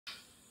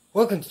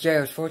Welcome to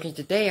JR's Fortune.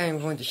 Today I am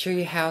going to show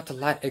you how to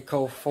light a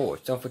coal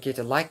forge. Don't forget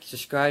to like,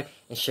 subscribe,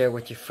 and share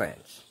with your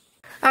friends.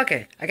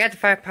 Okay, I got the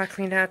fire pot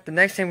cleaned out. The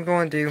next thing we're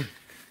going to do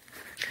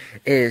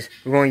is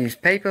we're going to use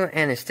paper,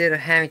 and instead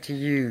of having to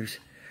use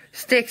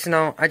sticks and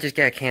all, I just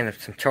got a can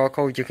of some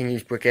charcoal. You can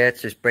use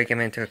briquettes, just break them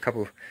into a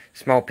couple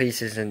small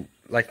pieces and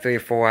like 3 or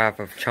 4 out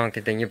of a chunk,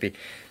 and then you'll be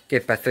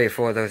get about 3 or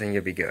 4 of those and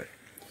you'll be good.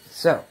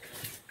 So,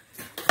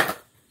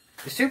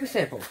 it's super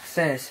simple. It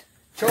says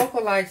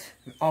charcoal lights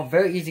are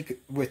very easy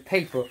with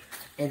paper,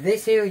 and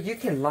this here you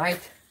can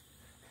light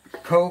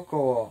coke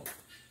or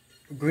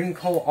green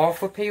coal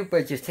off of paper,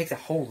 but it just takes a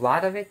whole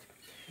lot of it.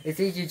 It's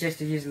easier just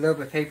to use a little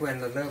bit of paper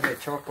and a little bit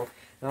of charcoal.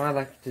 And all I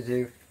like to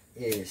do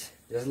is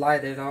just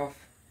light it off.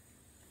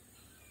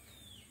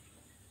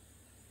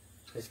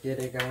 Just get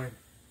it going.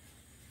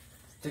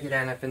 Stick it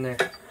down up in there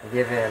and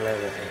give it a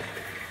little bit.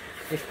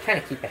 Just kind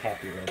of keep it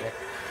happy a little bit.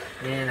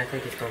 And I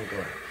think it's going to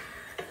go.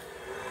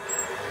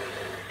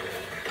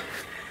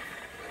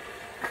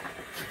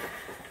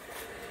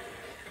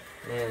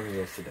 And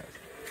yes, it does.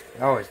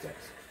 It always does.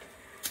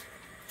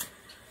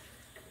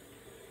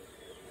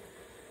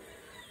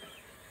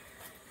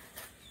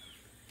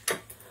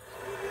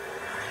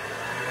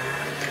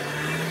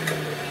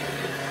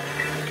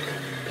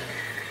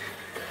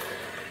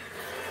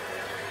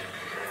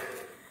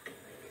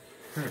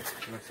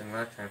 Looks like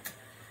my time.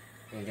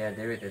 You gotta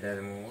do it, it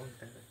doesn't move.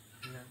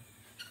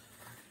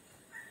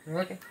 No.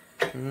 Okay.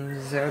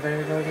 So there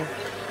we go again.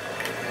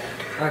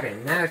 Okay,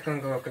 now it's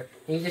gonna go okay.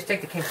 And you just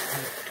take the can,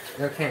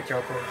 little can of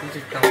charcoal, you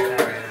just dump that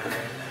right in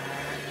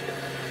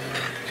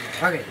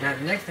there. Okay, now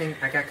the next thing,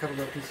 I got a couple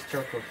little pieces of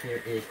charcoal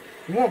here is,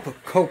 you want to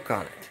put coke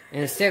on it.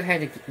 And instead of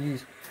having to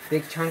use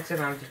big chunks of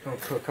it, I'm just gonna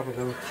put a couple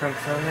little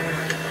chunks on there.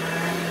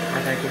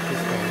 I gotta get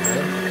this going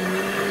good.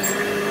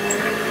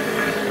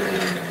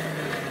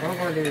 What I'm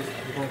going to do is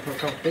we're going to put a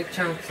couple big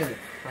chunks in it,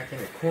 like in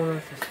the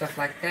corners and stuff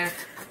like that.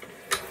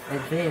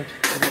 And then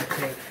we're going to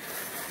take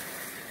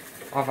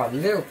all of our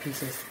little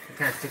pieces and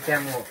kind of stick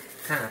that more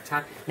kind of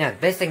top. Now the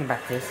best thing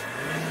about this,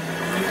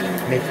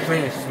 makes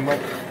plenty of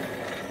smoke.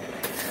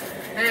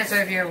 And so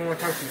if you ever want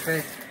to talk to your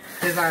friends,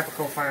 just light up a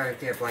coal fire and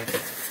get a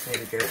blanket.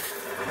 Maybe good.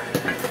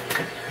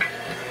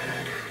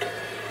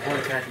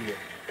 One time here.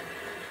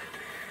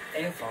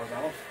 Air falls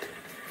off.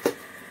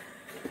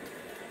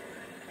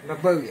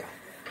 But booyah.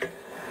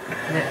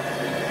 Now,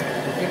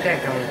 keep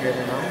that going good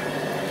and all.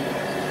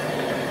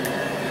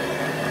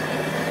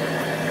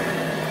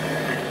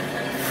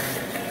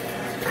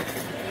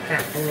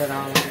 Kind of pull it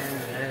all in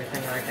and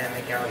everything like that,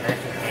 make it all nice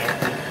and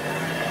happy.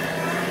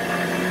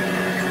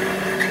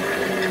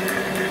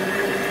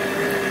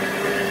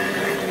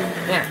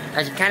 Now,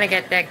 as you kind of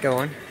get that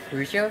going,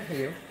 reach over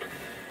here.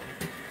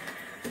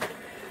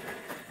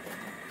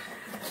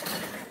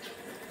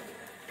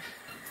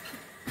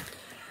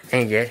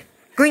 And get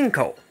green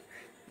coal.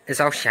 It's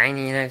all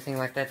shiny and everything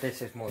like that.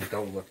 This is more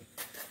dull looking.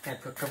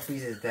 And put a couple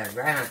pieces of that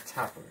right on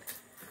top of it.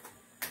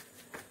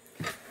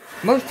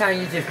 Most time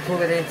you just pull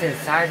it into the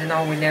sides and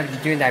all whenever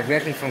you're doing that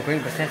directly from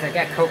green. But since I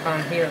got coke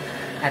on here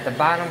at the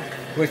bottom,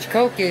 which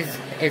coke is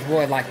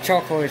what like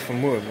charcoal is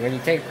from wood. When you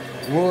take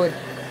wood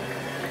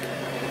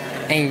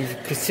and you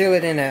conceal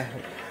it in a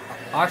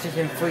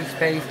oxygen-free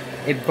space,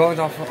 it burns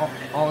off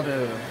all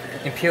the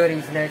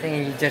impurities and everything,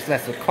 and you're just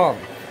left with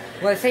carbon.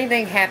 Well, the same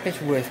thing happens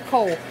with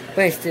coal,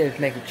 but instead of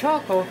making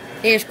charcoal,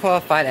 it is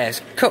qualified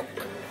as coke.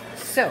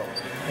 So,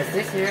 as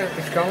this here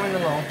is going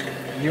along,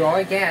 you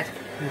already got,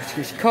 which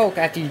is coke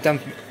after you've done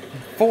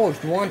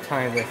forged one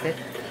time with it.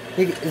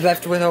 You're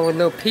left with all the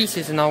little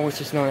pieces and all, which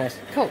is known as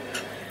coke.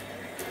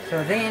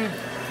 So then,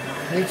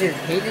 you just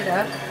heat it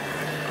up,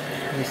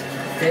 just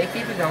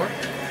keep it going,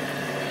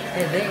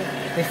 and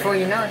then, before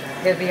you know it,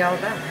 it'll be all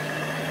done.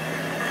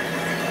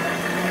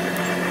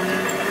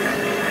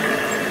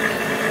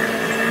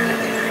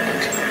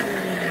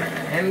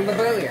 And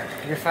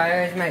booyah, your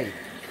fire is made.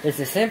 It's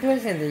the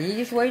simplest and the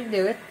easiest way to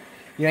do it.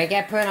 You ain't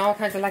got to put in all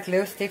kinds of like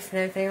little sticks and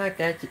everything like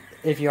that.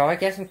 If you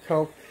already got some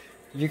coke,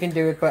 you can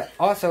do it. But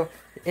also,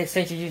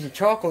 since you're using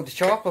charcoal, the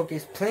charcoal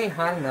gets plenty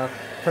hot enough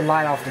to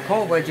light off the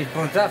coal, but it just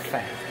burns up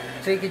fast.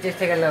 So you can just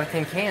take a little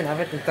tin can of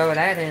it and throw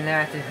that in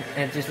there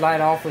and just light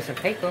off with some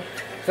paper.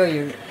 So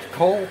your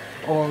coal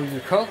or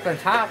your coke on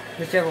top,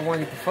 whichever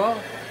one you prefer,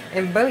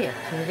 and booyah,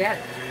 you got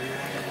it.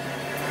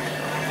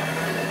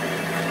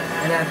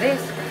 And now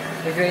this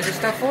is ready to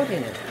start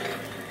forging it.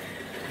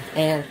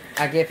 And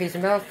I'll get a piece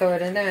of metal, throw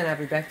it in there, and I'll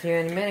be back to you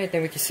in a minute,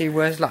 then we can see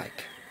what it's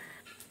like.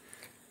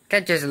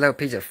 Got just a little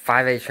piece of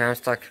 5/8 round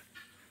stock.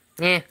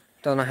 Yeah,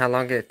 don't know how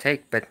long it'll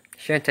take, but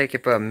shouldn't take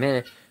it for a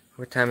minute.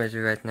 What time is it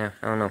right now?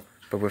 I don't know,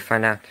 but we'll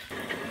find out.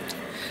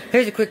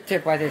 Here's a quick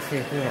tip why this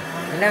is here.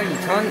 Whenever you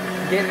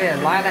give it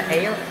a lot of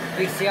air,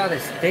 you see all the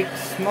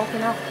sticks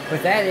smoking out.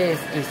 What that is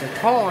the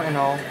tar and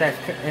all,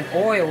 and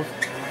oils,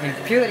 and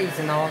impurities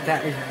and all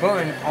that is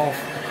burned off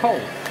the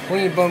coal.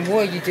 When you burn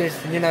wood, you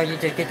just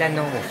get that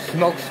normal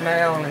smoke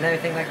smell and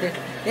everything like this.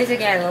 This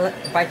again,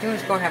 by doing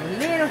it's gonna have a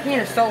little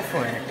hint of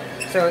sulfur in it.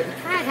 So it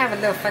kind of have a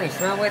little funny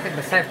smell with it,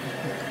 besides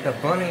the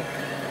burning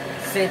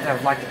scent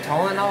of like the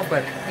tar and all,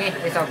 but yeah,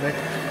 it's all good.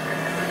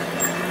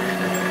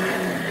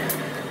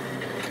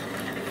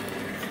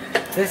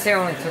 This here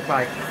only took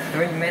like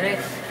 3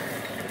 minutes.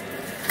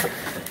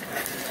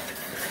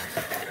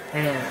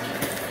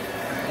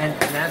 And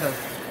now the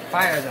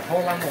fire is a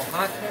whole lot more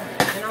hotter,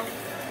 you know?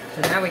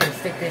 So now we can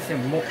stick this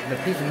in the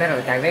piece of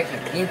metal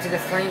directly into the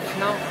flames, you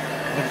know?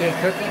 And get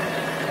cooking.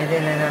 And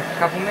then in a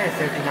couple minutes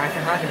it'll be nice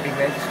and hot and be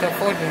ready to start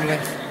forging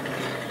with.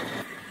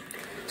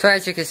 So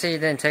as you can see, it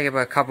didn't take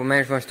about a couple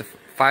minutes once the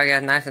fire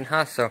got nice and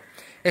hot. So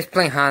it's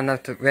plenty hot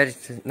enough to ready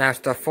to now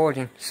start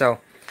forging. So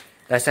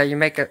that's how you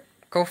make a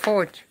coal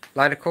forge.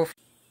 Light a coal.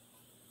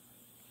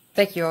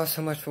 Thank you all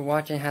so much for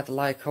watching how to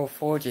light coal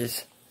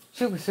forges.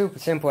 Super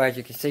simple, as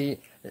you can see.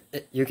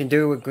 You can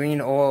do it with green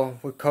oil,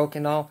 with coke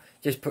and all.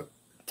 Just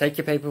take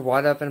your paper,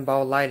 water up in a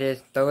bowl, light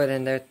it, throw it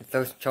in there,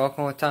 throw some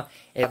charcoal on top,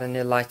 and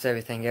it lights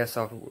everything else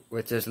off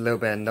with just a little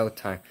bit of no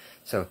time.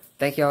 So,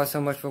 thank you all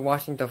so much for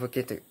watching. Don't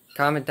forget to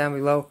comment down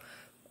below,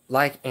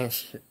 like and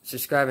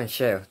subscribe and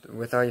share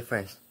with all your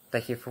friends.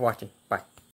 Thank you for watching. Bye.